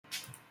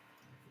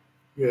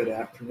Good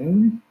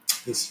afternoon.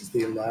 This is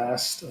the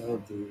last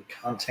of the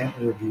content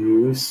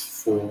reviews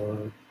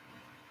for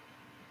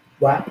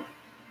WAP,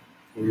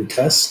 for your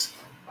test.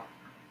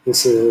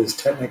 This is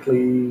technically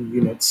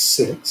Unit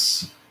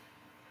 6,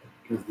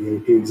 because the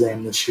AP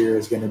exam this year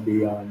is going to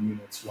be on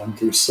Units 1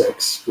 through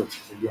 6, which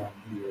is again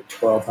year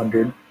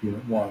 1200,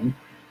 Unit 1,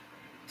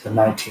 to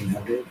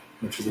 1900,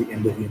 which is the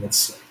end of Unit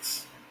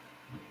 6.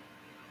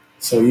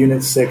 So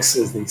Unit 6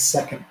 is the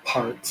second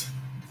part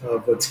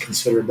of what's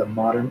considered the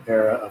modern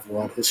era of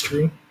world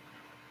history.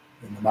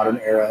 And the modern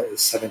era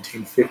is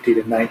 1750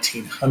 to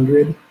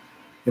 1900.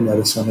 You'll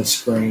notice on the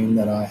screen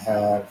that I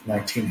have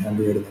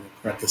 1900, and then in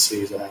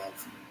parentheses I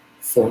have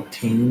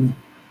 14.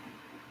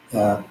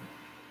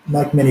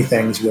 Like many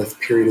things with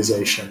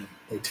periodization,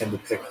 they tend to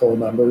pick whole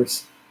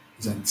numbers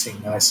because they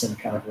seem nice and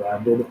kind of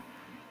rounded.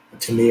 But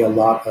to me, a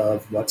lot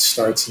of what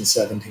starts in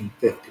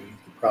 1750,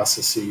 the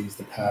processes,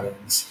 the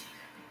patterns,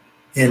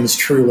 ends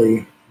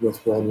truly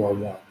with World War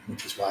I,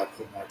 which is why I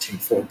put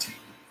 1914.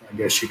 I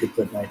guess you could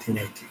put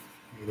 1918.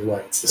 Either way,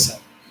 it's the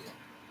same.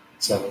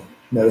 So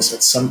notice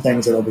that some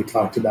things that will be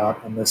talked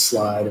about on this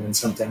slide, and then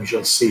some things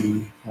you'll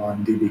see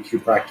on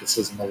DBQ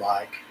practices and the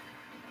like,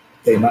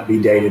 they might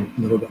be dated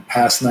a little bit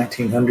past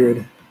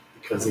 1900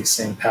 because these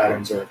same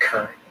patterns are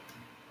occurring.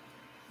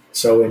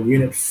 So in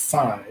Unit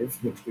 5,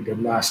 which we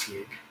did last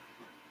week,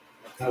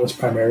 that was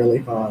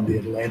primarily on the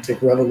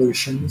Atlantic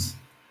revolutions.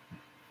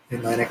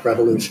 Atlantic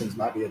revolutions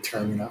might be a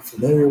term you're not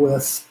familiar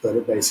with, but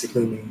it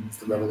basically means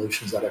the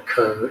revolutions that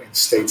occur in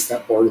states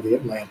that border the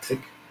Atlantic.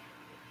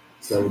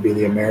 So that would be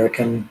the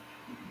American,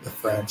 the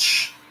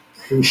French,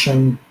 the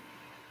Haitian,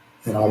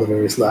 and all the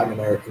various Latin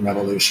American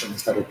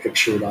revolutions that are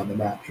pictured on the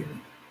map here.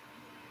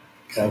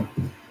 Okay.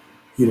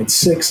 Unit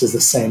 6 is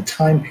the same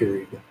time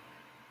period,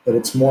 but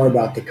it's more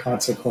about the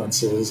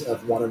consequences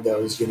of one of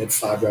those Unit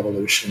 5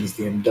 revolutions,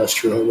 the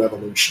Industrial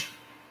Revolution.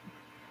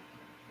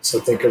 So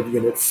think of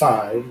Unit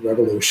 5,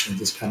 revolutions,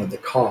 as kind of the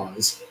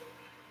cause.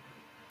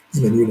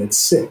 And then Unit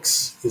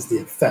 6 is the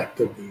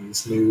effect of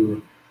these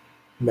new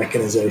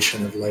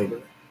mechanization of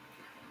labor.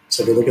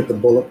 So if you look at the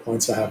bullet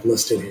points I have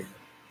listed here,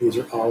 these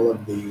are all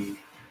of the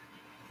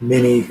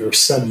mini or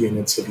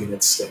subunits of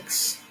Unit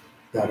 6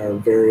 that are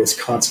various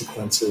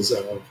consequences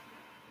of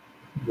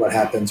what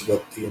happens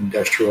with the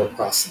industrial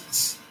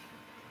process.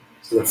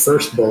 So the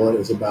first bullet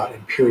is about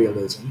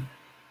imperialism.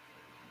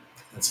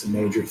 That's a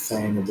major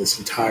thing of this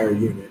entire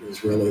unit,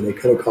 is really, they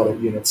could have called it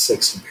Unit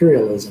 6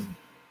 imperialism,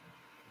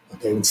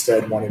 but they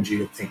instead wanted you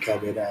to think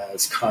of it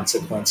as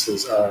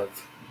consequences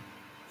of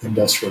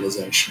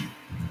industrialization.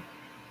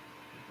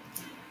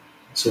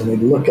 So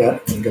when we look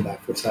at, let me go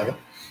back for a second.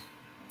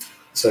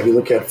 So if you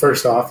look at,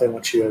 first off, they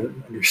want you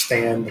to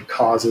understand the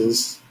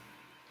causes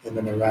and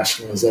then the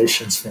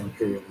rationalizations for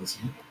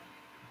imperialism.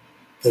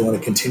 They want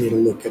to continue to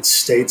look at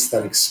states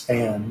that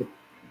expand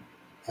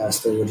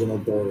past their original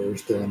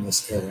borders during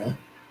this era.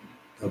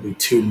 There'll be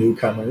two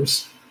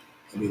newcomers.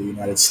 There'll be the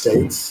United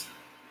States,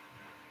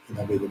 and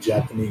there'll be the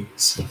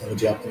Japanese. And the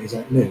Japanese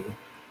aren't new,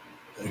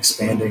 but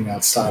expanding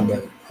outside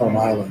their home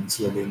islands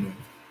will be new.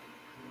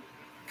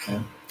 Okay?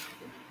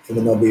 And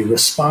then there'll be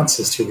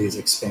responses to these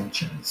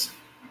expansions.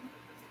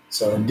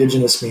 So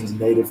indigenous means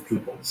native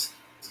peoples.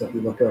 So if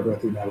you look over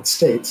at the United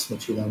States,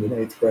 which you learned in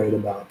 8th grade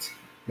about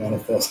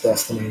manifest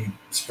destiny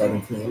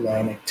spreading from the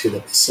Atlantic to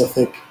the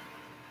Pacific,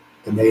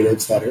 the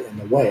natives that are in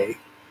the way,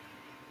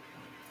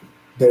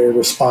 their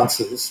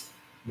responses,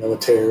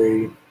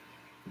 military,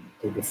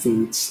 their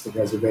defeats, the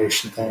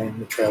reservation thing,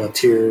 the Trail of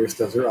Tears,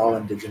 those are all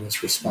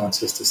indigenous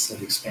responses to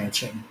state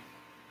expansion.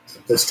 So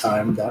at this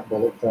time, that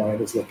bullet point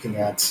is looking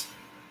at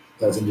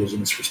those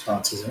indigenous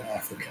responses in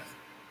Africa,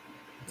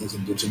 those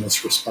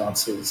indigenous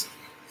responses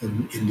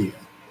in India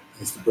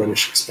as the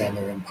British expand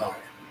their empire,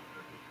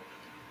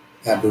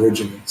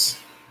 Aborigines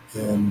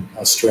in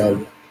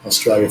Australia.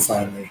 Australia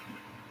finally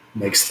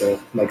makes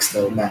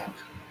the map.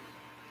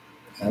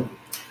 Okay?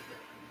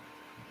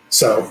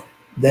 So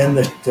then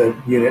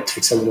the unit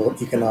takes a little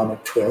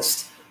economic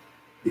twist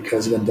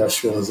because of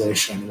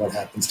industrialization, what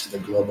happens to the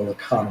global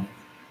economy.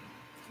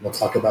 We'll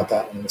talk about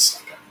that in a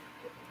second.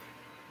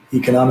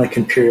 Economic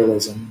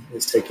imperialism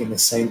is taking the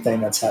same thing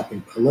that's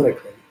happening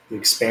politically, the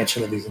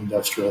expansion of these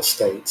industrial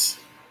states,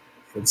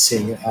 and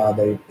seeing how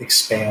they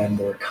expand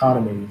their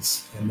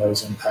economies and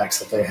those impacts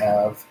that they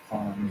have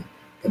on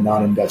the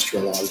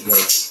non-industrialized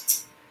world.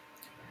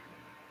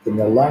 Then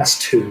the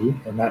last two,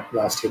 or not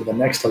last two, but the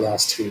next to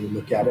last two,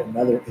 look at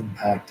another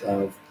impact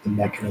of the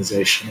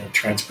mechanization of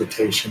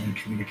transportation and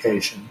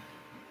communication,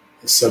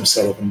 a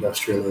subset of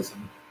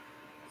industrialism,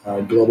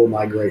 global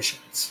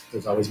migrations.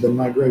 There's always been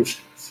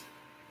migrations.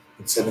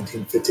 In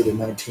 1750 to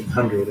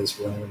 1900 is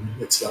when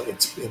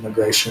it's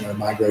immigration or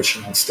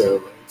migration on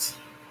steroids.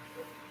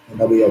 And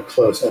there'll be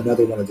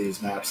another one of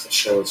these maps that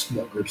shows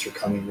what groups are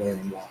coming where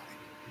and why.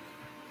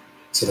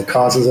 So the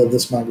causes of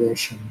this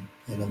migration,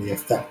 and then the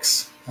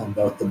effects on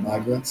both the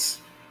migrants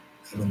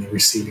and then the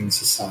receiving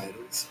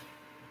societies.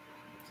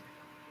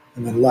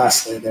 And then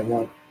lastly, they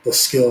want the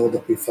skill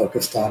that we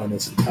focused on in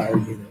this entire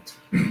unit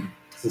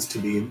is to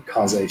be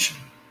causation.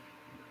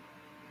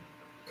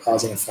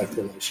 cause and effect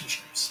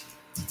relationships.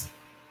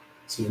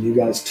 So when you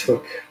guys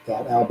took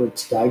that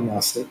Albert's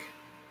diagnostic,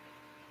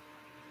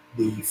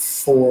 the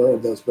 4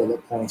 of those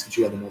bullet points that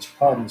you had the most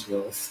problems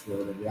with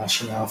were the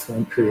rationale for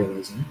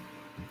imperialism.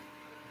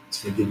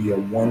 So they give you a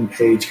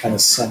 1-page kind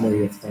of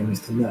summary of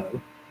things to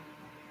know.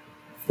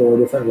 4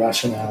 different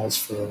rationales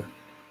for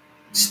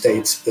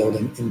states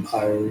building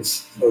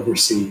empires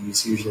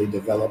overseas, usually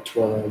developed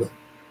world,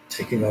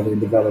 taking over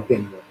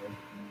developing world.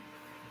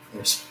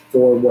 There's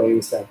 4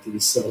 ways that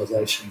these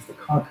civilizations, the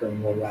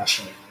conquering, will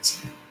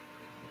rationalize.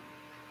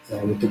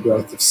 With the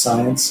growth of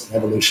science and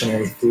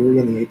evolutionary theory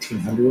in the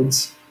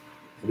 1800s,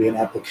 there'll be an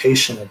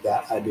application of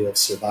that idea of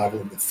survival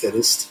of the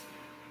fittest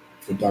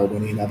for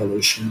Darwinian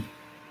evolution.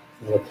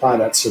 And we'll apply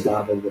that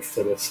survival of the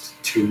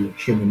fittest to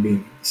human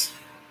beings.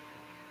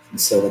 And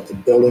so that the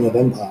building of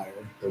empire,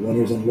 the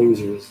winners and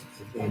losers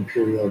of the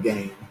imperial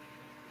game,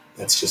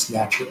 that's just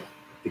natural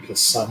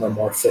because some are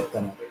more fit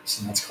than others,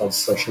 and that's called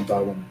social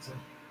Darwinism.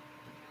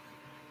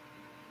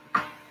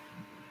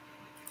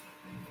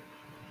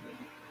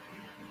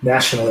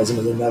 Nationalism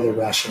is another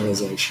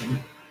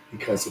rationalization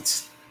because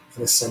it's,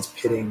 in a sense,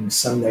 pitting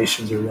some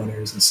nations are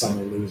winners and some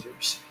are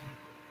losers.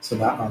 So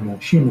not on the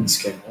human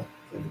scale,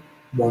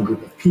 one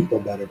group of people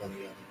better than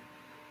the other,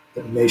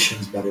 but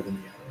nations better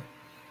than the other.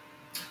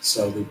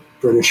 So the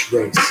British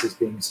race is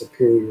being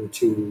superior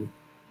to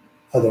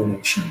other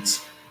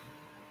nations.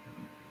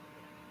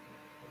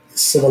 The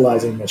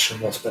civilizing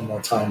mission we'll spend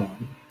more time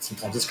on.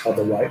 Sometimes it's called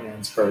the white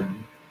man's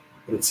burden,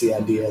 but it's the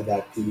idea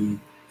that the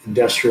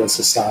industrial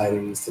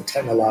societies, the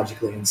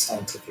technologically and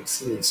scientifically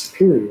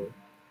superior,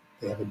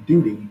 they have a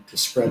duty to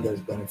spread those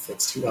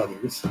benefits to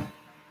others. And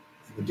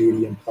the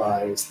duty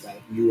implies that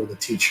you are the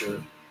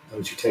teacher,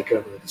 those you take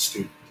over are the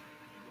student.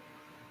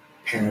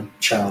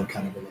 Parent-child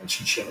kind of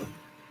relationship.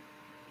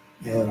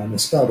 And I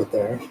misspelled it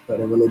there,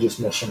 but a religious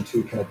mission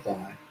too can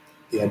apply.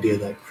 The idea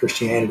that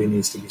Christianity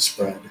needs to be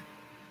spread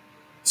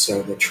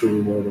so the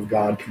true word of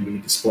God can be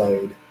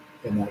displayed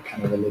in that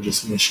kind of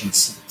religious mission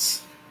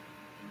sense.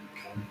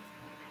 Okay?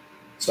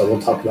 So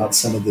we'll talk about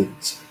some of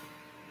these.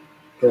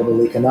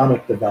 Global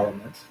economic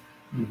development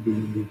would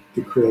be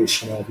the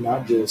creation of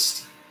not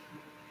just,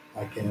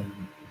 like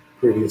in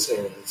previous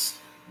eras,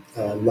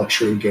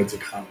 luxury goods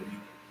economy,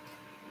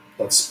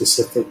 but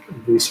specific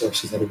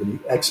resources that are going to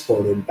be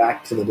exported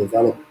back to the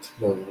developed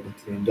world,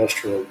 to the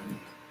industrial world,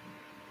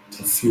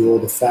 to fuel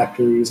the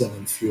factories and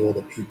then fuel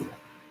the people.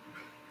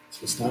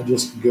 So it's not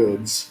just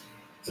goods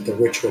that the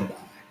rich would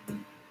buy.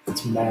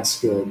 It's mass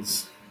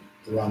goods,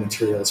 the raw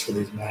materials for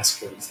these mass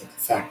goods that the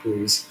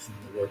factories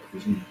and the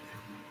workers need.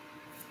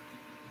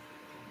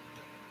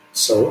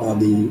 So on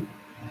the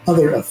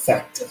other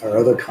effect or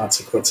other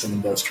consequence of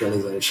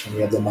industrialization,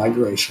 we have the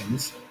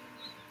migrations.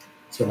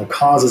 So in the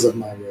causes of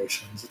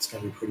migrations, it's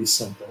going to be pretty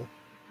simple.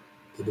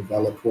 The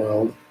developing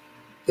world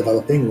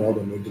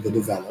will move to the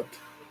developed.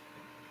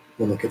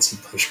 We'll look at some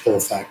push-pull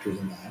factors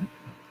in that.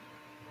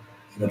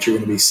 And what you're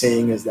going to be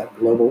seeing is that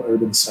global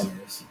urban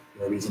centers,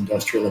 where these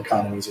industrial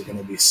economies are going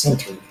to be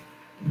centered,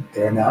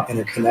 they are now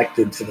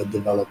interconnected to the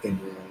developing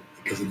world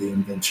because of the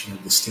invention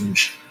of the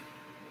steamship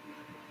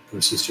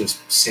versus just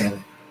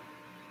sailing.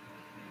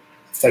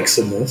 Effects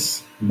of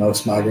this,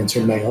 most migrants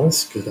are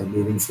males because they're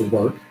moving for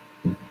work.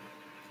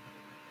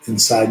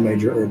 Inside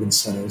major urban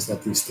centers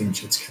that these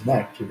steamships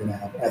connect, you're going to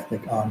have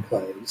ethnic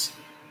enclaves.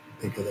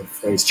 Think of the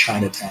phrase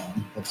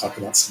Chinatown. We'll talk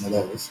about some of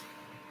those.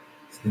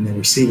 And the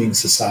receiving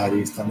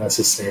societies don't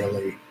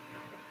necessarily,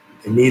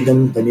 they need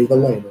them, they need the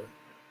labor,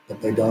 but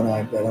they don't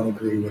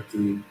agree with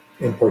the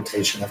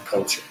importation of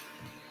culture.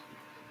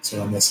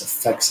 So in this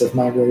effects of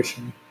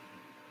migration,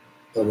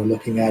 but we're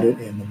looking at it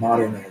in the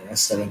modern era,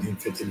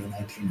 1750 to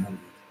 1900.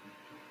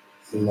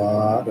 A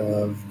lot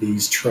of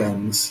these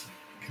trends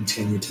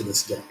continue to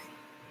this day.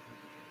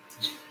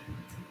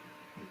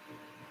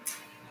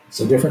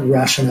 So different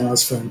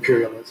rationales for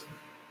imperialism.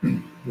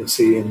 You'll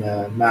see in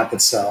the map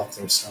itself,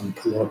 there's some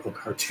political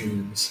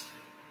cartoons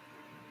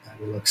that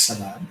we'll look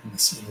some at in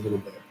a little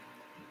bit.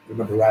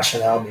 Remember,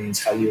 rationale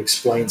means how you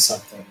explain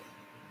something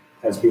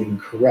as being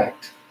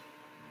correct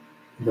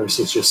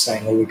versus just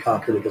saying, oh, we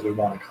conquered because we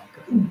want to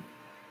conquer.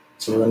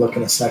 So we're going to look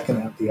in a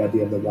second at the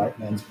idea of the white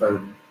man's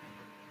burden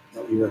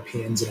that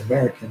Europeans and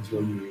Americans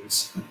will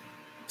use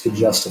to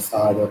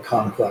justify their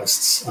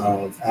conquests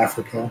of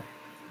Africa.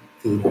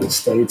 For the United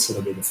States,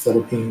 it'll be the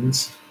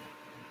Philippines,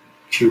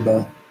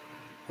 Cuba,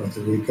 Puerto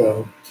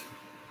Rico,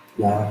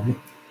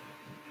 Guam.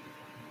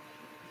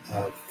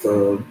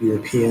 For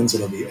Europeans,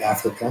 it'll be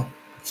Africa,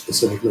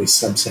 specifically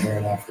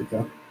sub-Saharan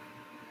Africa.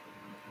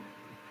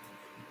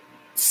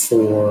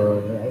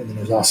 And then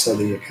there's also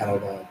the kind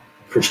of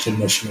Christian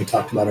mission we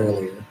talked about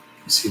earlier.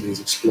 You see these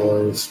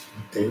explorers,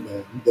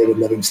 David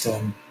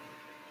Livingstone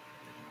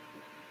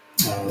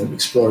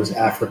explores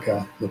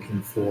Africa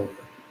looking for,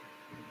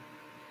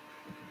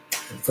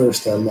 at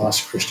first, a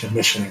lost Christian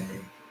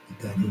missionary. But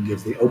then he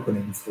gives the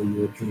opening for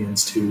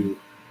Europeans to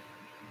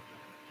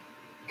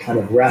kind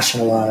of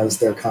rationalize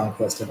their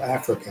conquest of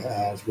Africa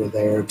as we're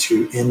there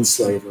to end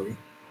slavery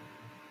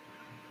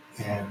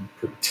and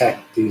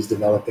protect these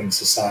developing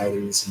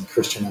societies and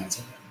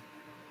Christianizing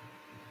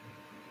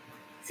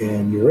them.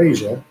 In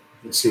Eurasia,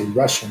 you'll see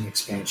Russian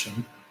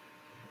expansion,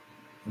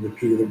 a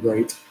repeat of the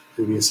great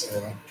previous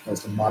era,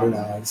 tries to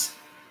modernize.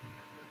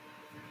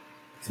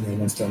 And then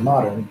once they're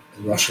modern,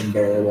 the Russian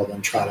bear will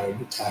then try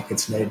to attack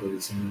its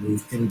neighbors and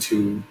move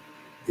into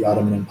the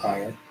Ottoman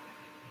Empire.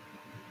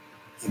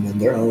 And then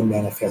their own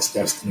manifest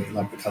destiny,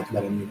 like we talked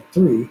about in Unit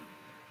 3,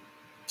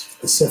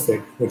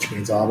 Pacific, which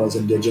means all those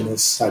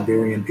indigenous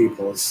Siberian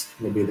peoples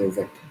will be their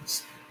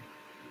victims.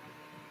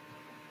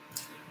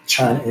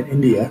 China and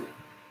India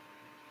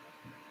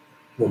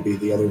will be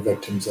the other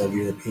victims of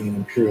European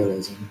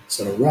imperialism.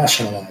 So to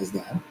rationalize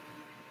that,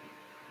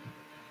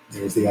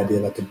 there's the idea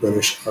that the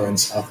British are in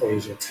South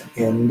Asia to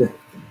end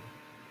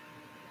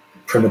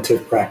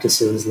primitive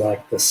practices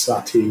like the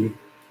sati,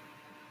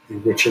 the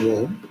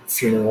ritual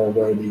funeral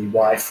where the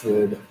wife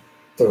would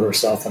throw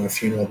herself on a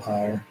funeral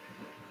pyre.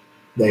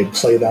 They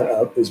play that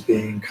up as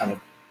being kind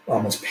of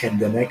almost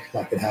pandemic,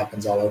 like it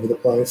happens all over the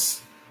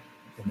place.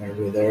 And they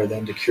were there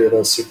then to cure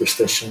those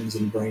superstitions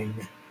and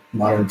bring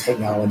modern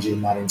technology,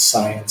 modern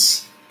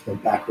science to a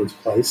backwards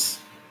place.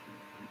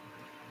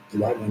 The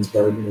White Man's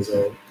Burden is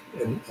an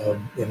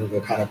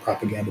integral kind of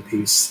propaganda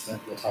piece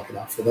that we'll talk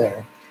about for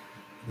there.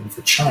 And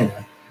for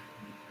China,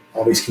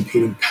 all these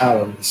competing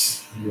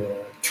powers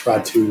will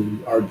try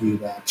to argue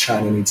that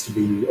China needs to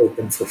be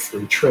open for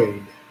free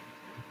trade.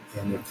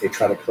 And if they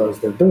try to close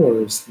their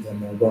doors, then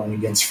they're going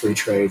against free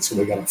trade, so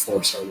they got to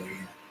force our way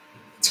in.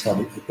 It's called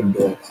the open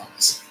door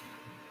policy.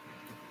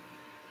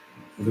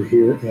 Over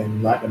here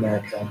in Latin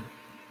America,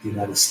 the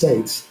United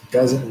States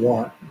doesn't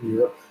want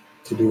Europe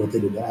to do what they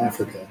did to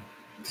Africa,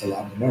 to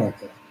Latin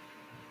America.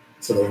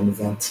 So they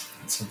invent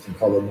something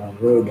called the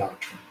Monroe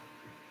Doctrine,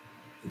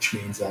 which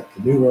means that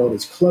the New World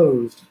is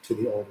closed to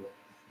the Old World.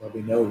 There'll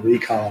be no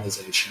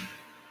recolonization,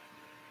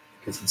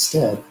 because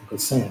instead, Uncle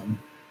Sam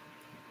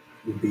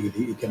would be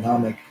the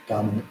economic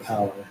dominant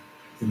power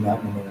in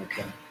Latin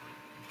America,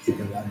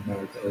 keeping Latin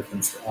America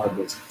open for our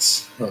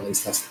business, or at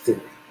least that's the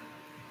theory.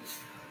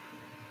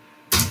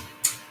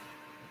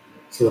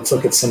 So let's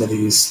look at some of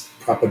these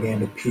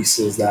propaganda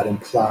pieces that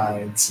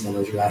implied some of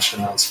those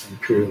rationales for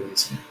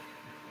imperialism.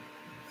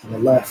 On the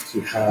left,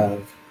 you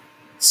have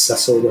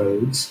Cecil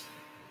Rhodes,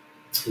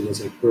 who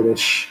was a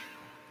British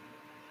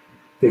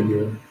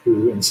figure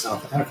who in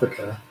South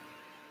Africa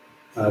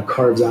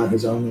carves out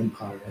his own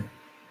empire.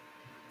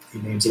 He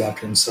names it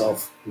after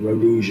himself,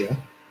 Rhodesia.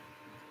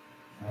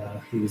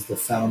 He's the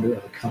founder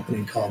of a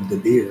company called De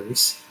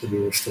Beers. De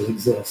Beers still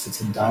exists.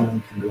 It's a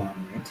diamond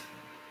conglomerate.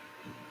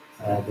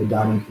 The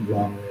diamond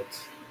conglomerate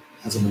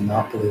has a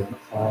monopoly on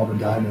all the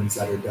diamonds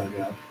that are dug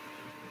up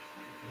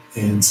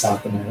in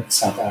South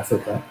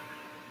Africa.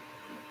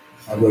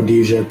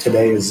 Rhodesia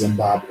today is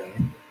Zimbabwe.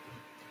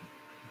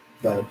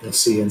 But you'll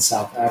see in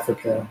South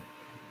Africa,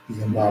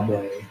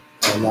 Zimbabwe,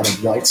 a lot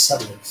of white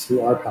settlers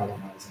who are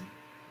colonizing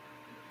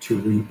to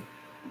reap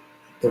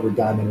the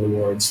diamond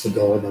rewards, the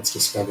gold that's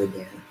discovered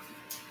there.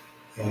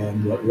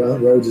 And what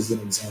Rhodes is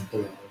an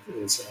example of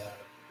is a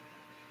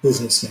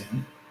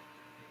businessman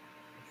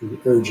who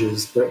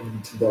urges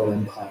Britain to build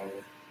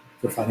empire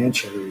for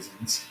financial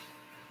reasons.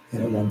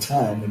 And at one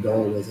time, the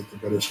goal was that the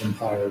British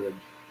Empire would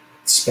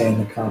span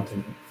the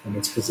continent from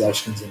its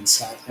possessions in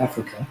South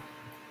Africa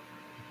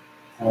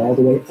all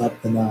the way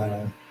up the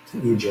Nile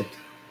to Egypt.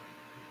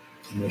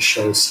 And this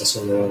shows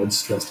Cecil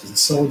Rhodes dressed as a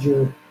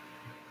soldier,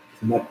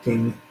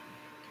 connecting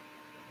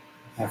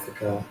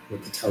Africa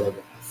with the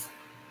telegraph.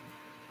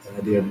 The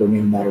idea of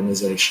bringing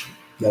modernization.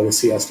 They always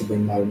see us to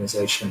bring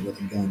modernization with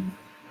a gun.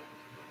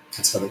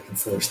 That's how they can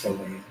force their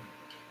way in.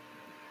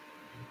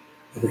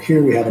 Over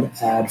here we have an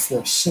ad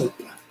for soap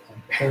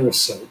called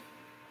Paris soap.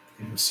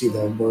 And you'll see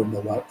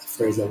the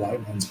phrase "the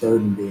white man's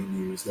burden" being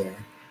used there.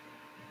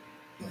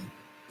 But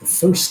the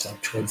first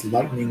step towards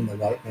lightening the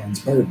white man's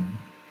burden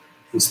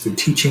is through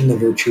teaching the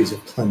virtues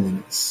of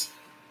cleanliness.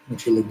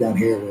 If you look down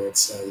here where it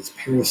says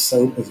Paris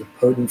soap is a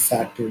potent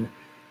factor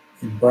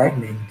in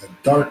brightening the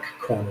dark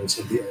corners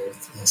of the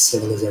earth as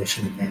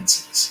civilization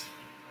advances.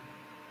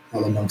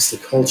 While amongst the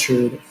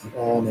cultured of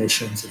all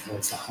nations it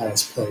holds the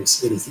highest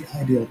place, it is the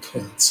ideal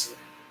toilet soap.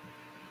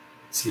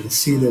 So you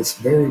see this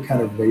very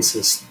kind of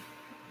racist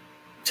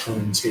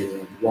tones here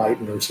of white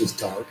versus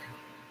dark.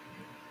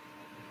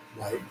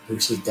 White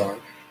versus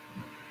dark.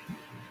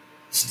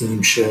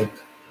 Steamship,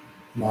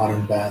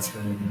 modern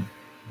bathroom,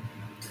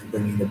 they're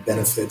bringing the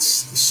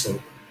benefits, the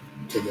soap,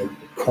 to the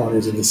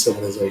corners of the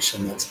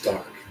civilization that's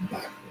dark and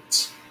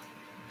backwards.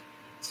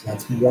 So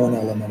that's one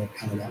element of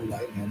kind of that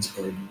white man's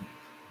burden.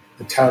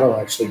 The title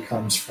actually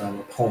comes from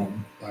a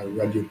poem by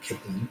Rudyard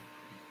Kipling.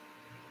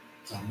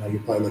 Now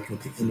you're probably looking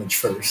at the image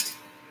first,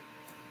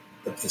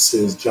 but this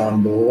is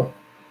John Bull.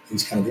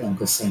 He's kind of the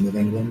Uncle Sam of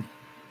England.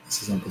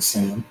 This is Uncle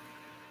Sam.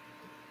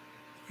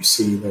 You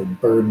see they're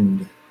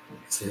burdened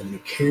because they're going to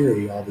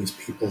carry all these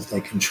peoples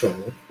they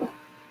control.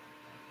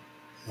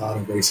 A lot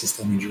of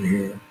racist imagery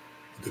here,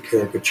 with the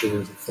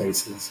caricatures of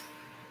faces.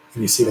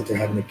 And you see that they're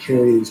having to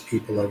carry these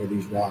people over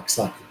these rocks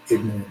like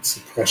ignorance,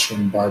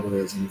 oppression,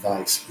 barbarism,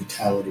 vice,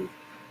 brutality,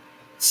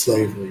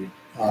 slavery,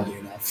 oddly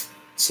enough,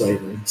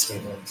 slavery,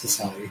 stable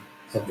society,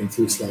 helping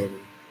through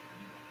slavery,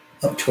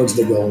 up towards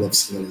the goal of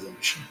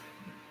civilization.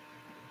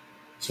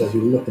 So as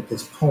you look at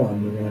this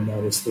poem, you're going to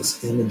notice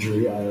this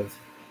imagery of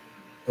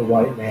the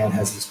white man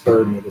has this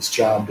burden or this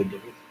job to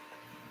do,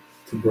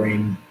 to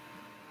bring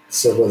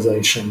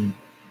civilization,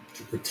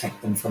 to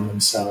protect them from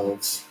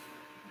themselves.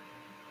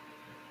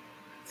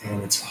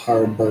 And it's a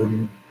hard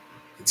burden,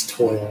 it's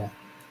toil,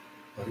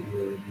 but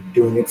you're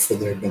doing it for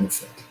their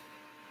benefit.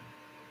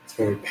 It's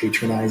very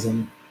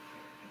patronizing.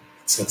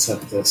 It sets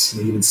up this,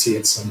 and you even see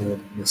it somewhere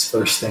in this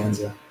first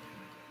stanza.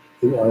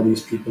 Who are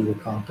these people you're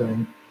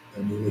conquering?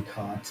 They're newly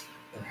caught.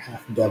 They're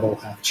half devil,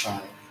 half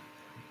child.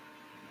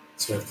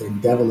 So if they're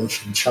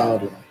devilish and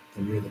childlike,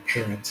 then you're the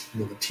parent,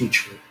 you're the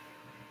teacher.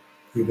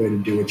 You're there to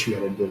do what you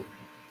got to do.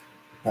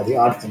 Now, the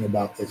odd thing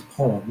about this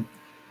poem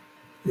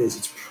is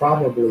it's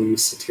probably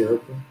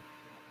satirical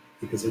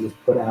because it was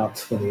put out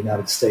when the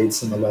United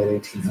States in the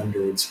late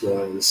 1800s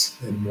was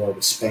in war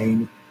with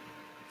Spain.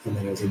 And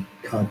then as a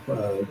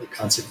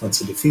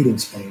consequence of defeating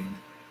Spain,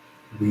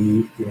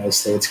 the United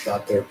States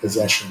got their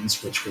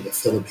possessions, which were the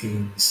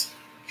Philippines,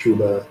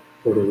 Cuba,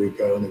 Puerto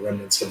Rico, and the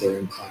remnants of their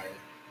empire.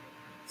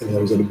 And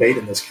there was a debate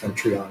in this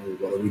country on,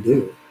 well, what do we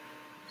do?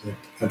 The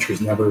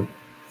country's never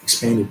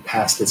expanded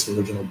past its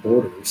original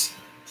borders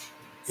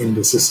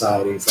into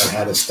societies that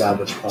had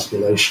established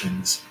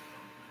populations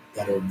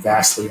that are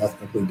vastly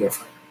ethnically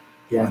different.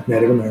 Yeah,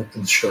 Native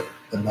Americans, sure,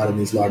 but not in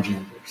these large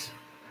numbers.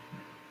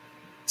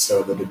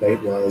 So the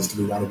debate was,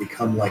 do we want to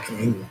become like in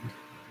England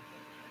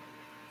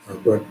or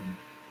Britain?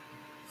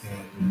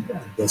 And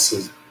this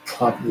is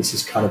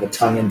kind of a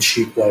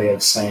tongue-in-cheek way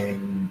of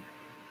saying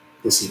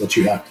this is what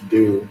you have to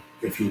do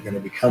if you're going to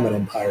become an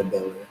empire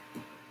builder.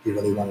 You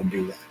really want to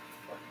do that.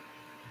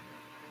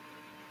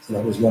 So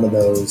that was one of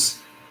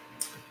those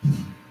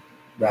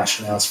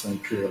rationales for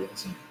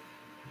imperialism.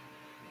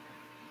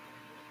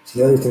 So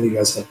the other thing you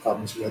guys had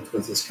problems with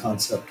was this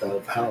concept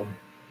of how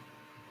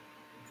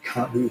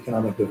the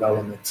economic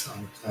development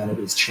on the planet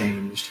is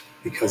changed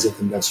because of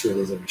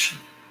industrialization.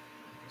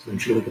 So I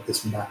want you to look at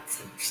this map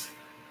first.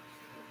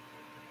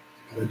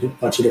 Got a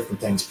bunch of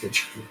different things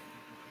pictured here.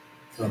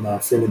 From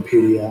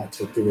Freemanpedia, I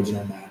took the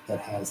original map that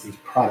has these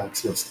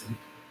products listed.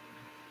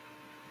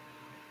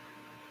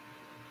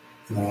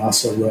 And I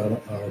also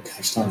wrote or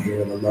attached on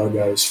here the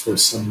logos for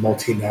some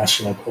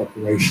multinational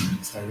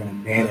corporations that are going to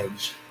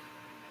manage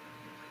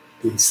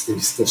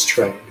this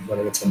trade,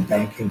 whether it's a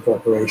banking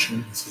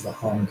corporation. This is the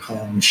Hong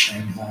Kong,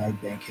 Shanghai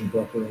Banking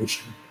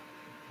Corporation.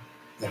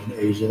 Then in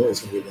Asia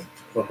is going to be the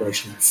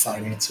corporation that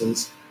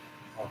finances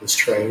all this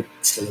trade.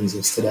 It still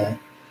exists today.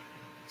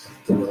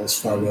 The Wells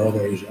Fargo of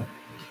Asia.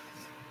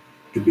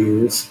 De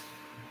Beers,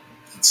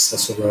 it's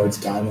Cecil Rhodes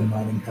Diamond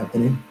Mining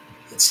Company.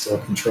 It still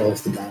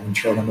controls the diamond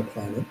trade on the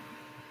planet.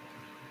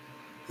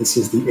 This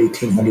is the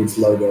 1800s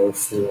logo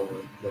for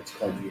what's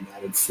called the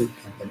United Fruit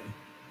Company.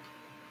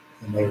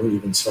 And they were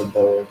even so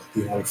bold,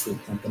 the United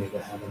Fruit Company, to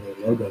have in their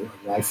logo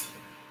a rifle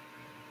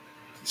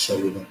to show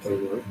you that they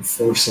were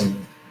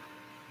enforcing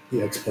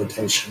the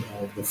exploitation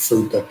of the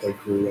fruit that they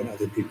grew in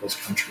other people's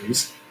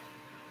countries.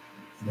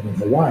 And then in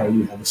Hawaii,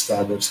 you have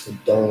established the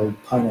Dole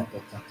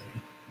Pineapple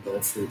Company. Dole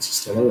Fruits is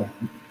still around.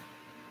 And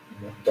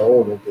what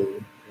Dole will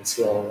do is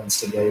he'll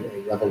instigate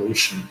a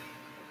revolution.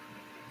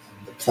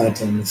 The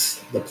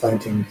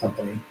planting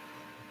company,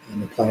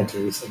 and the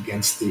planters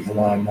against the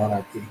Hawaiian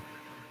monarchy.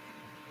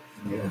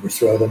 And they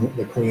overthrow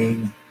the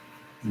queen,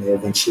 and they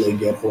eventually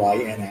get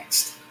Hawaii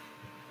annexed.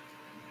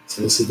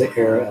 So this is the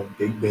era of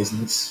big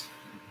business,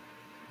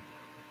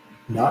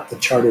 not the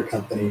charter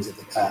companies of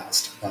the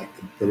past, like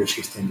the British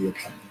East India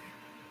Company.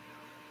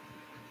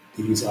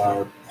 These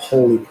are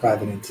wholly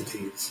private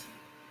entities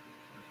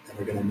that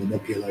are going to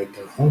manipulate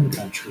their home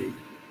country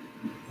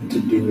into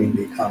doing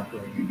the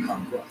conquering and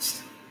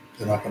conquest.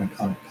 They're not going to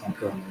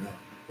conquer on their own.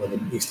 Where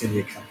the East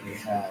India Company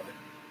had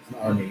an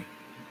army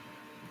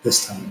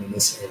this time in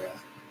this era,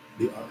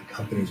 the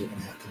companies are going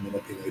to have to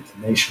manipulate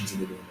the nations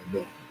into doing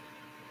their bill.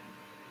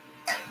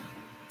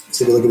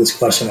 So if you look at this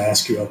question I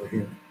ask you over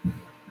here,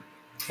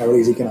 how are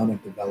these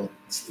economic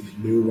developments, these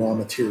new raw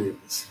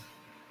materials,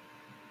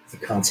 the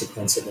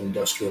consequence of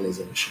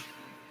industrialization?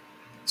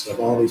 So if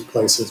all these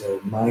places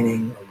are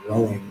mining or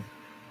growing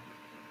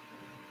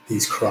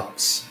these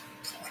crops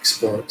to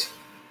export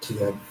to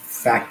the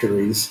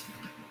factories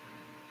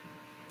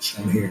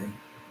shown here,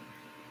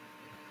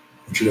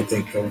 I want you to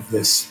think of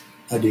this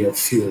idea of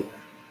fuel.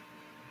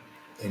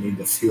 They need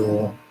the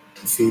fuel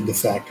to feed the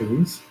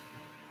factories.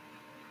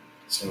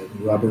 So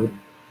rubber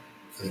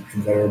for the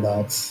conveyor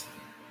belts,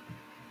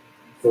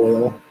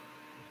 oil,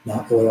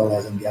 not oil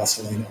as in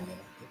gasoline oil,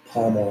 but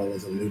palm oil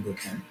as a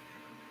lubricant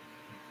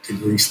to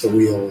grease the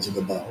wheels of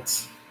the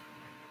belts,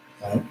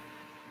 right?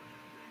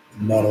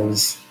 The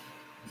metals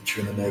that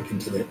you're going to make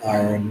into the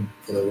iron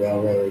for the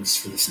railroads,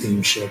 for the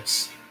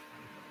steamships.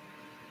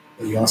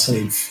 But you also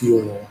need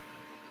fuel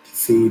to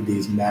feed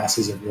these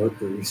masses of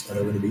workers that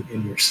are going to be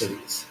in your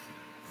cities.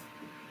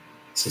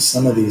 So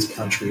some of these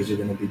countries are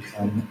going to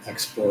become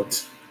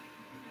exports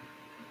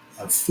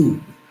of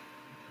food.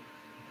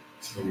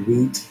 So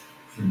wheat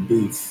and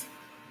beef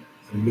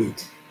and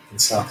meat in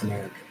South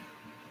America.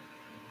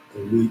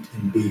 The wheat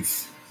and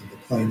beef of the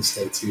plain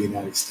states of the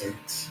United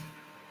States.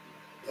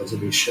 Those will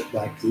be shipped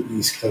back to the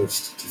East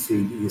Coast to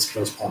feed the East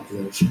Coast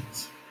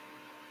populations.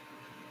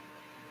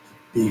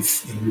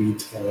 Beef and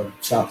wheat of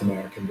South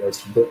America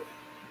goes to Britain.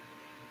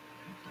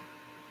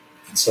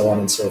 And so on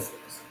and so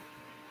forth.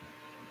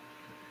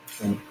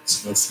 Okay.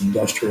 So it's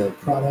industrial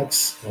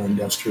products or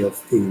industrial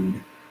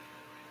food,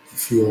 the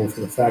fuel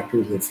for the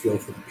factories, the fuel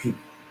for the people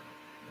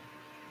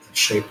that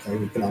shape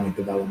the economic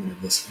development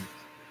of this area.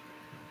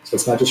 So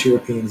it's not just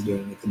Europeans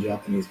doing it, the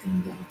Japanese get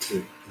involved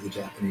too. The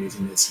Japanese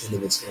in this into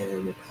this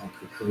era will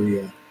conquer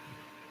Korea,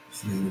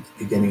 and then at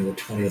the beginning of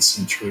the 20th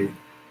century,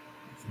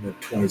 in the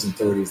 20s and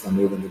 30s, they'll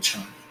move into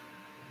China.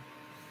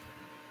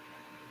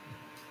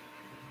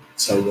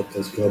 So with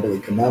those global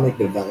economic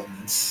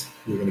developments,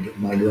 you're going to get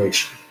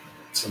migration.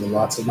 So there are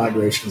lots of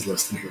migrations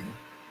listed here.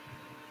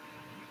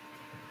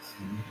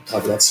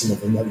 Talk about some of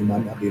them that you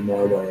might not be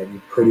more aware of.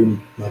 You pretty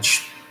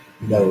much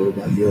know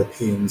about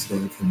Europeans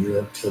going from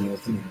Europe to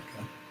North America.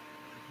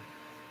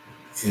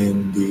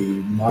 In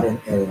the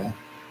modern era,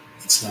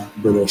 it's not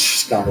British,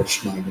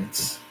 Scottish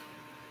migrants.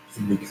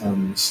 It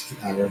becomes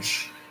the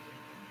Irish,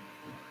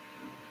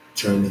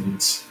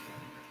 Germans,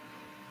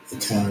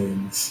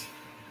 Italians,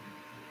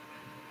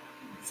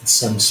 and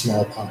some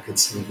small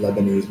pockets of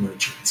Lebanese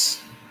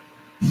merchants.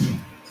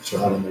 That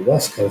you'll have on the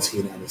west coast of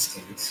the United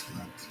States,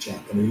 like the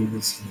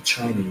Japanese and the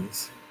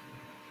Chinese.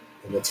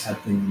 But what's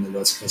happening on the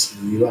west coast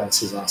of the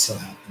U.S. is also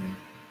happening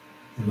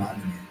in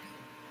Latin America.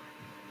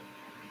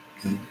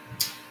 Okay?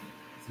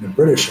 In the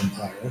British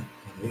Empire,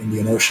 the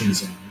Indian Ocean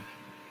zone,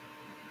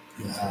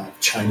 you'll have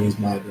Chinese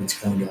migrants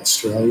going to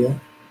Australia,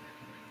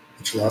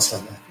 but you'll also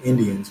have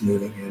Indians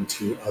moving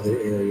into other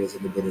areas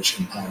of the British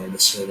Empire to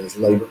serve as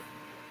labor.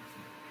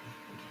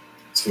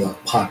 So you'll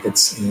have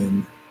pockets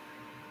in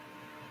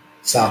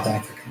South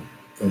Africa.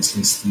 For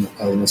instance,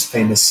 probably the most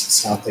famous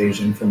South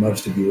Asian for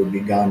most of you would be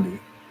Gandhi.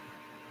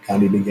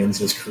 Gandhi begins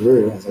his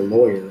career as a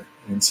lawyer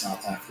in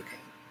South Africa,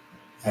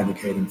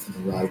 advocating for the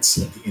rights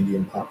of the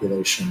Indian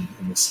population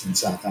in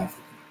South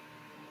Africa.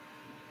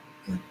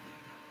 And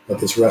what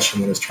this Russian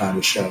one is trying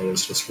to show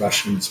is just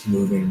Russians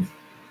moving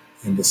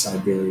into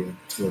Siberia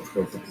to look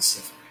toward the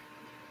Pacific.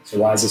 So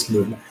why is this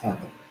movement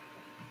happening?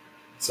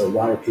 So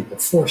why are people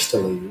forced to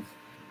leave?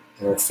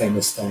 There are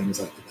famous things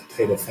like the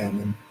potato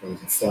famine, where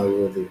there's a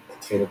failure of the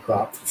potato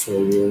crop for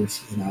 4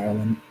 years in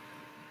Ireland.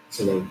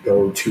 So they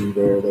go to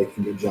where they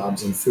can get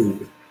jobs and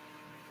food.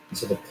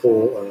 So the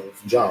pull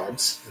of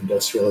jobs,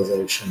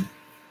 industrialization,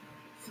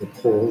 the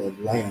pull of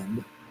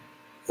land,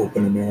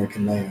 open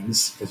American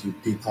lands, because you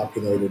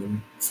depopulated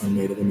them from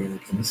Native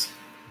Americans.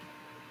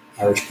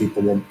 Irish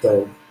people will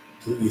go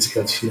to the East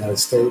Coast of the United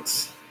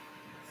States,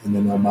 and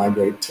then they'll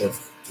migrate to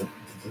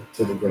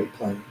the Great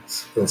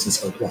Plains. For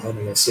instance,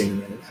 Oklahoma, you'll see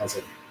that it has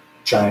a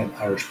giant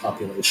Irish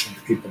population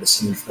of people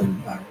descended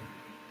from Ireland.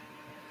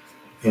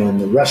 In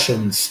the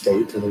Russian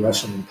state, or the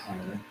Russian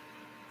Empire,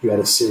 you had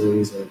a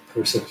series of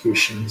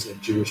persecutions of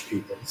Jewish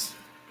peoples,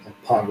 called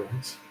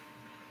pogroms,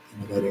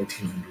 in the late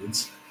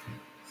 1800s.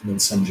 And then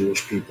some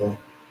Jewish people,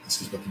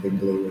 this is what the big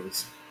blue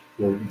is,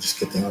 will just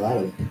get the hell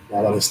out of there.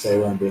 Why would I stay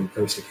where I'm being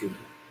persecuted?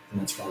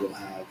 And that's why we'll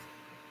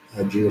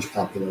have Jewish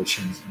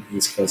populations in the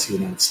East Coast of the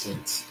United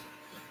States.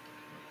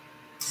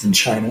 In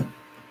China,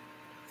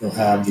 you'll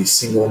have the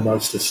single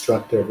most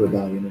destructive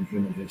rebellion in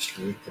human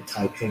history, the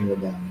Taiping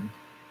Rebellion.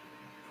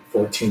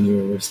 14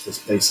 years, this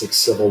basic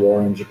civil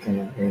war in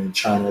Japan or in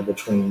China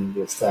between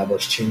the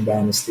established Qing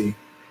dynasty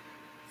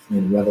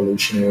and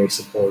revolutionary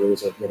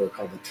supporters of what are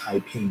called the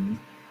Taiping,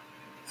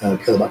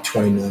 killed about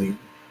 20 million.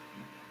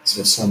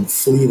 So some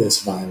flee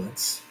this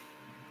violence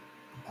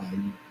by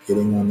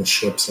getting on the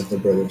ships of the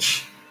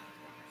British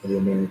or the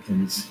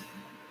Americans.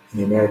 In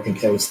the American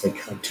case, they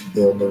come to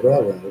build the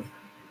railroad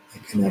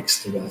that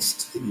connects the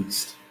west to the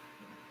east.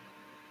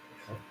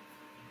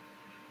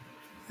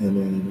 And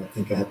then I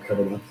think I have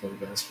covered up there,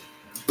 guys.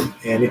 And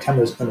anytime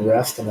there's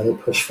unrest, another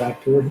push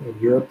factor in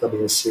Europe, there'll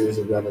be a series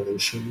of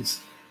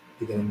revolutions,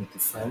 beginning with the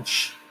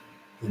French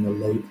in the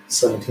late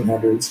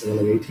 1700s,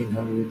 early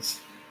 1800s.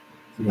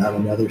 And you'll have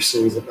another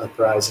series of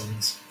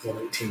uprisings in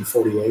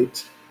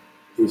 1848.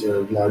 These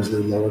are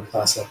largely lower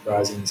class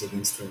uprisings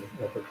against the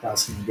upper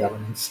class and the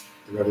governments.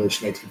 The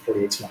revolution in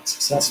 1848 is not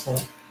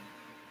successful.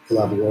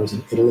 You'll have wars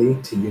in Italy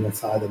to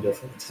unify the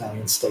different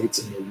Italian states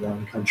into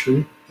one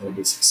country. That will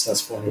be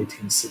successful in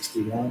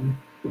 1861.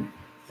 And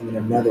then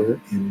another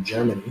in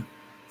Germany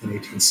in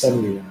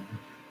 1871,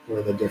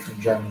 where the different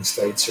German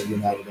states are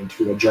united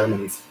into a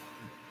Germany.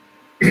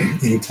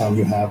 Anytime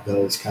you have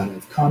those kind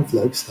of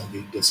conflicts, there'll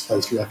be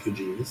displaced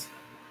refugees.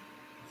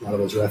 A lot of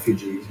those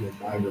refugees will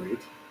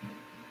migrate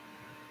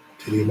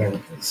to the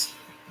Americas.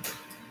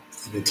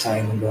 The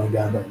Italian going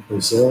down to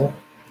Brazil.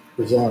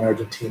 Brazil and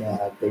Argentina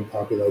have big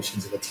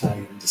populations of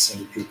Italian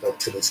descended people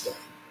to this day.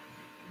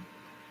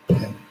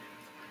 Okay.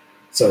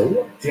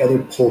 So the other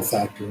pull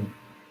factor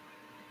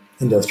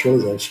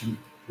industrialization,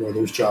 where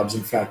there's jobs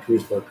in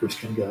factories, workers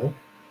can go.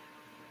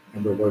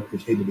 Remember,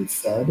 workers need to be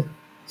fed,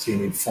 so you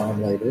need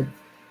farm labor.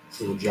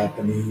 So the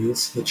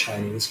Japanese, the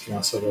Chinese can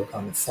also work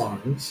on the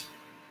farms.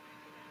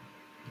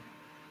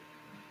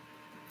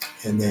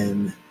 And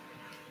then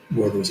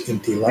where there's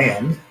empty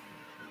land,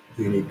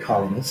 you need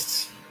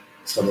colonists.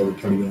 So they would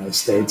come to the United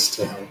States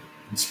to help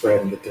and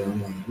spread and get their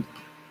own land.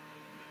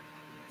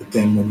 But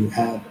then when you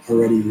have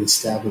already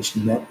established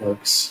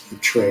networks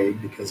of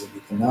trade because of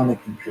economic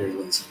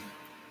imperialism,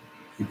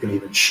 you can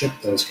even ship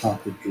those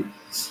conquered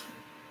peoples,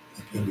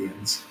 like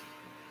Indians,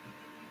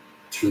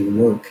 to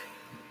work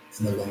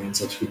in the lands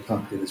that you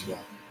conquered as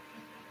well.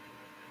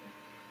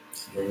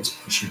 So there was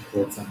push and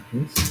pull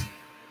factors.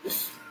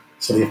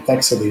 So the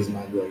effects of these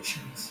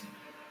migrations.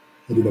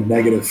 We'll do the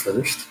negative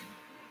first.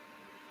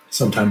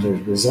 Sometimes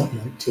there's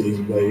resentment to these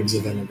waves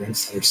of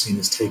immigrants that are seen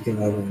as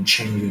taking over and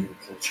changing your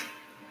culture.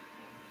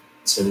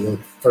 So you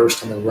look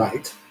first on the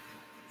right,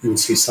 you would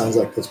see signs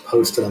like this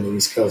posted on the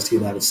East Coast of the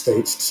United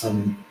States.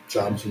 Some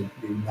jobs would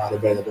be not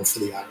available for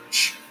the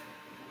Irish.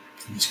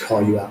 They just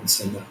call you out and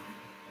say no.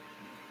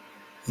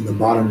 In the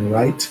bottom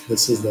right,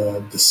 this is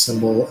the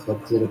symbol of a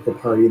political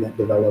party that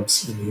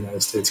develops in the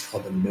United States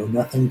called the Know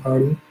Nothing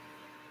Party.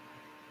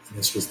 And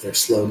this was their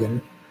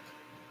slogan.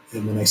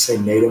 And when they say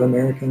Native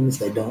Americans,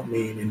 they don't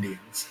mean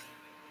Indians.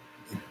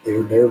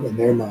 They're in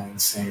their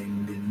minds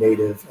saying the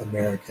Native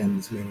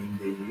Americans, meaning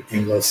the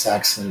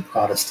Anglo-Saxon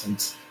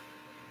Protestant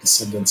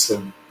descendants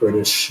of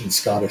British and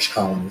Scottish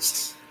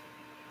colonists,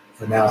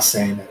 are now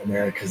saying that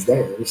America's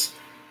theirs,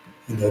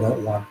 and they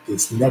don't want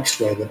this next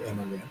wave of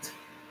immigrant,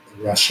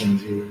 the Russian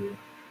Jew,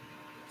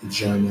 the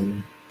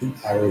German, the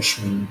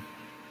Irishman,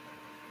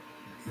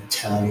 the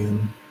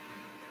Italian,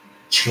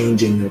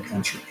 changing their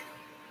country.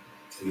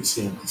 So you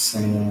see Uncle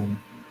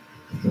Sam,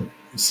 you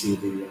see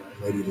the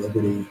Lady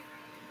Liberty,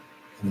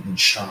 kind of in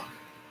shock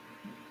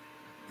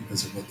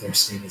because of what they're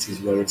seeing as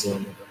these waves of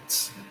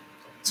immigrants.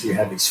 So you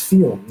have these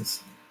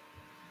feelings.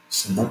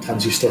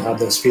 Sometimes you still have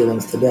those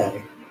feelings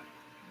today.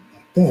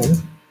 Back then,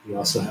 you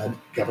also had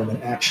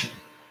government action.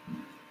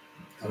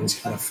 It was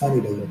kind of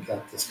funny to look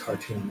at this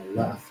cartoon on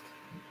the left.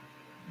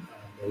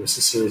 There was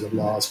a series of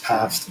laws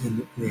passed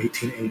in the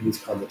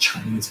 1880s called the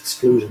Chinese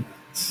Exclusion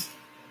Acts,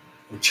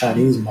 where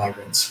Chinese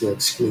migrants were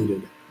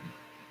excluded,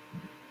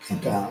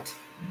 kept out.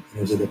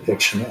 There's a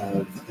depiction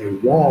of a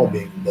wall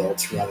being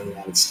built around the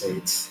United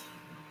States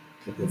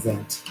to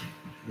prevent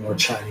more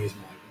Chinese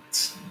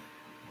migrants.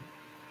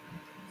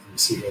 And you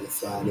see here the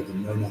flag of the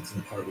Know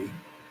Nothing Party,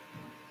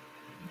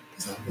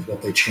 because that was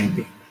what they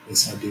championed,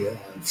 this idea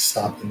of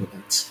stop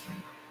immigrants.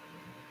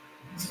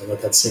 So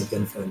let that sink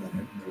in for a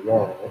minute. The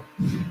wall,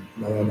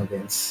 no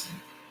immigrants,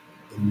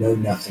 the Know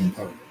Nothing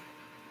Party.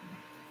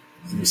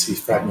 And you see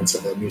fragments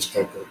of a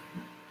newspaper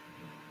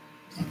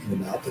talking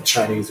about the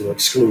Chinese were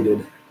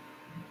excluded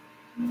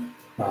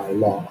by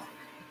law.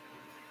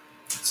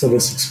 So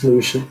this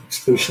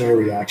exclusionary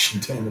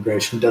reaction to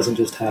immigration doesn't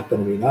just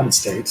happen in the United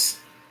States.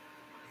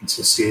 You can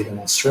still see it in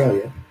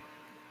Australia.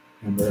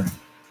 Remember,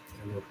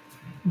 there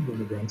were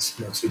immigrants,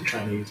 mostly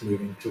Chinese,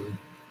 moving to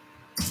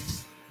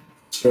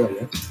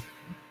Australia.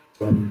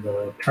 So in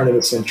the turn of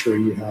the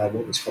century, you had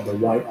what was called the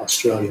White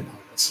Australia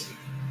policy.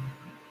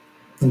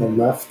 On the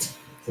left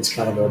is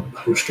kind of a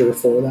poster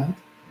for that.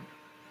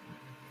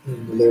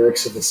 And the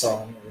lyrics of the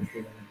song are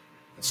here.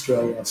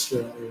 Australia,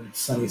 Australia,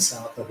 sunny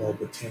south of old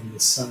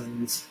Britannia's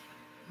sons.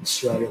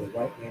 Australia, the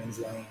white man's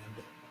land,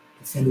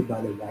 defended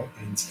by the white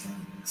man's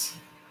guns.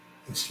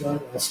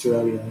 Australia,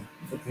 Australia,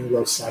 the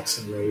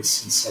Anglo-Saxon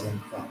race and Southern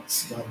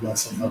Cross. God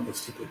bless and help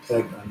us to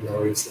protect our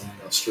glorious land,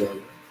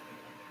 Australia.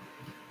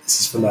 This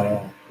is from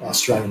an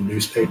Australian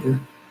newspaper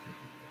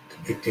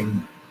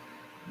depicting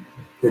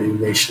a pretty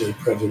racially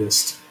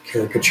prejudiced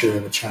caricature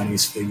of a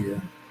Chinese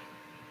figure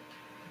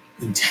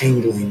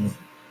entangling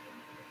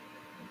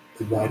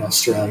the white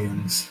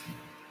Australians,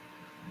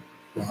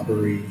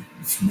 robbery,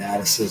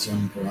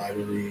 fanaticism,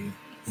 bribery,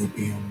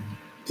 opium,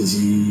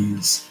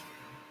 disease,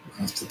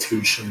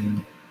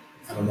 prostitution,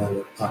 I don't know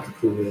what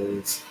Pakaku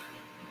is,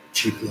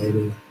 cheap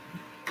labor.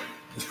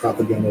 There's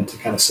propaganda to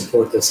kind of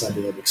support this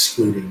idea of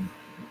excluding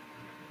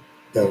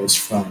those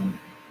from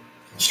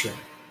Australia.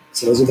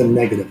 So those are the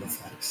negative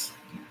effects.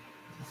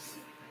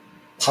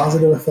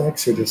 Positive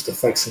effects, or just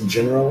effects in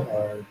general,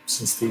 are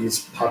since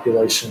these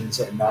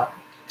populations are not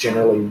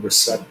generally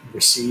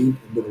received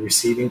into the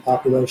receiving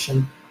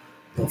population,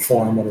 they'll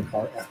form what are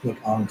called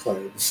ethnic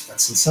enclaves.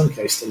 That's in some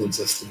case still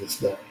exist to this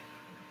day.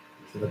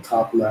 So the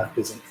top left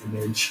is an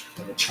image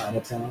of a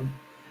Chinatown.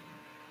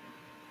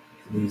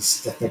 And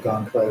these ethnic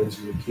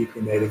enclaves would keep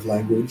your native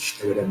language.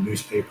 They would have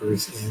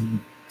newspapers in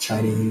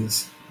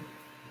Chinese,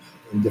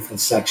 in different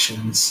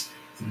sections.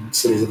 In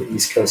cities of the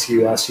East Coast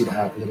US, you'd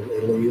have little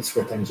Italies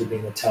where things would be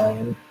in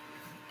Italian.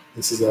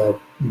 This is a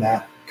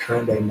map,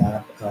 current day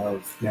map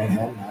of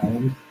Manhattan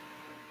Island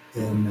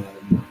in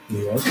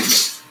New York.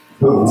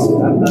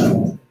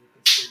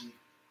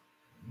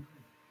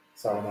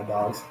 Sorry, my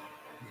dogs.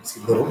 You can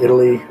see Little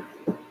Italy. You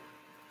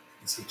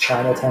can see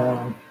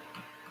Chinatown,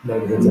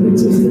 neighborhoods that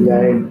exist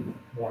today,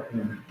 more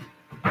in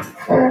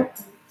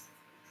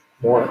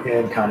more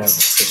in kind of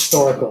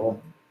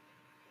historical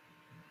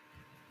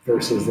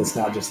versus it's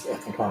not just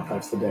ethnic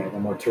enclaves today, the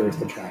more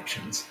tourist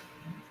attractions.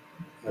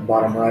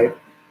 Bottom right,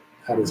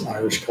 how does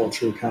Irish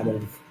culture kind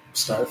of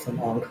start from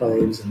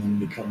enclaves and then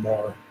become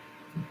more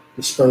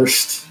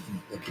dispersed?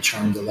 Lucky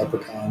Charms, the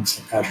Leprechauns,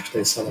 St. Patrick's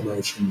Day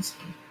celebrations.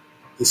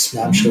 This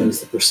map shows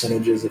the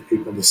percentages of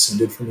people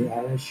descended from the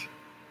Irish.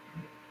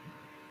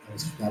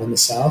 It's not in the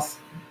South.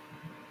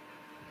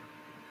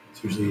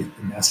 It's usually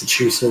in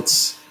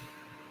Massachusetts,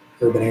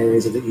 urban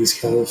areas of the East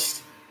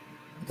Coast.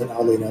 But then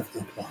oddly enough,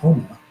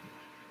 Oklahoma.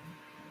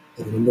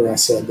 But remember I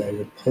said they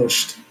were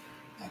pushed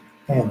by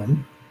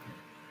famine,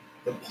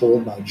 but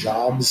pulled by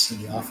jobs and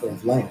the offer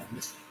of land.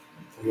 So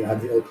you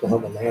have the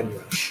Oklahoma land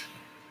rush,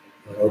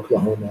 where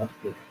Oklahoma,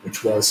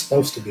 which was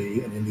supposed to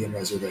be an Indian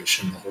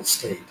reservation, the whole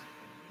state,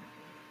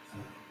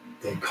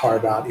 they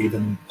carve out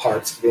even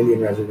parts of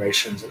Indian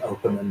reservations and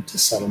open them to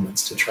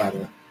settlements to try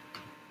to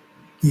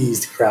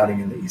ease the crowding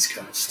in the East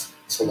Coast.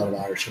 So a lot of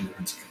Irish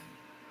immigrants came.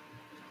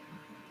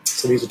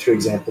 So these are two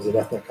examples of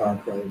ethnic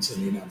enclaves in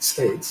the United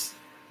States.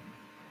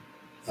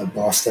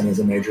 Boston is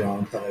a major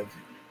enclave.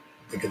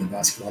 Think of the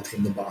basketball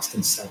team, the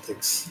Boston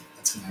Celtics.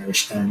 That's an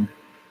Irish thing.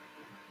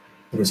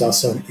 There was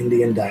also an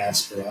Indian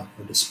diaspora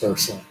or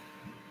dispersal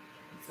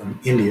from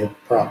India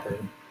proper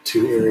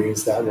to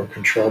areas that were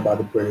controlled by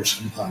the British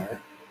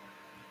Empire.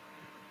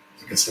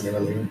 Like I said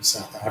earlier,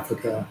 South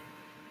Africa.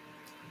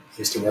 I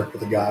used to work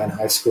with a guy in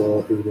high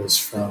school who was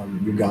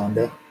from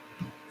Uganda.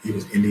 He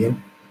was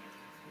Indian.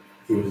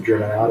 He was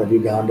driven out of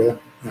Uganda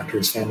after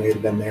his family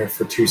had been there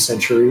for 2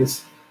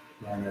 centuries.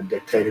 When a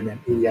dictator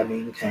named Idi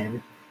Amin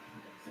came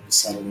and was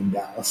settled in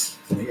Dallas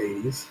in the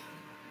 80s.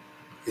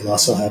 You'll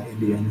also have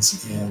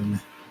Indians in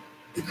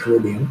the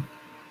Caribbean,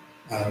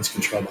 islands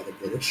controlled by the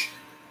British.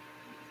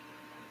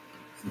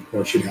 And of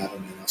course, you'd have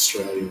them in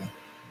Australia,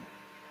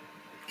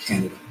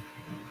 Canada.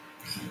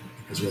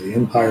 Because where the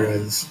empire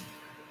is,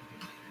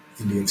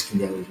 Indians can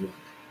go as well.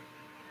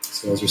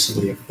 So those are some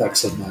of the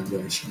effects of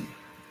migration.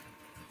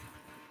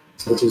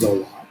 So this is a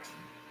lot.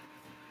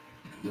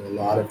 There are a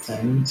lot of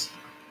things.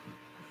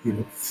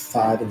 Unit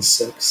 5 and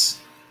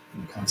 6,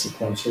 and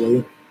consequentially,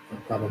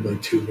 are probably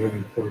 2 very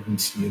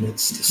important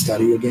units to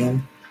study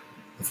again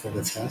before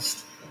the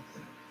test.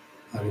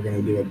 We're going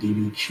to do a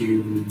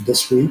DBQ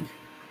this week,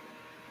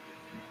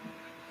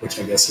 which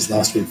I guess is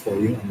last week for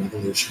you on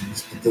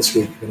revolutions. But this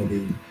week we're going to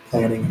be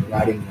planning and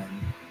writing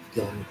one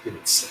dealing with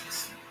Unit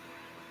 6.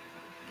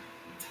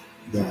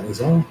 That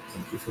is all.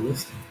 Thank you for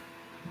listening.